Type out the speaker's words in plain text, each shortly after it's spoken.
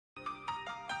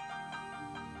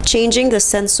Changing the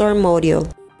sensor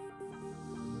module.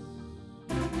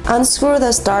 Unscrew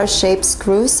the star-shaped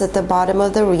screws at the bottom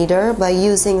of the reader by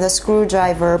using the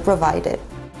screwdriver provided.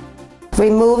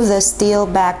 Remove the steel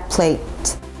back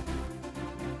plate.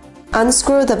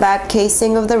 Unscrew the back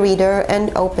casing of the reader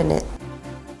and open it.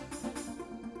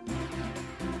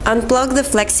 Unplug the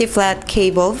FlexiFlat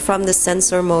cable from the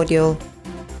sensor module.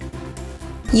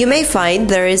 You may find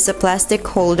there is a plastic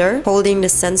holder holding the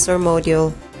sensor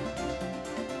module.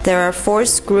 There are 4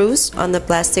 screws on the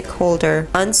plastic holder.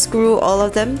 Unscrew all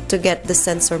of them to get the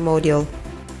sensor module.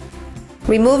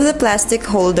 Remove the plastic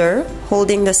holder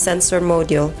holding the sensor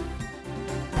module.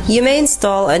 You may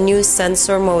install a new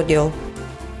sensor module.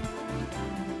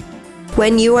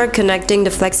 When you are connecting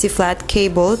the FlexiFlat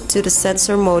cable to the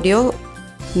sensor module,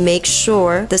 make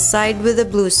sure the side with the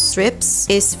blue strips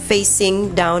is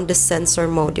facing down the sensor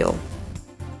module.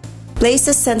 Place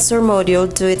the sensor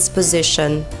module to its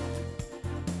position.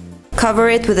 Cover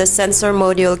it with a sensor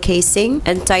module casing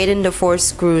and tighten the 4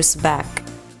 screws back.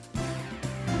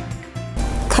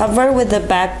 Cover with the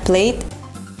back plate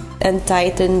and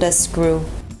tighten the screw.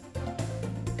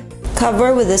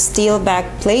 Cover with the steel back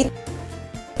plate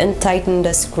and tighten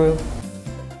the screw.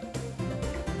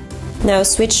 Now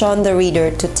switch on the reader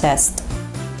to test.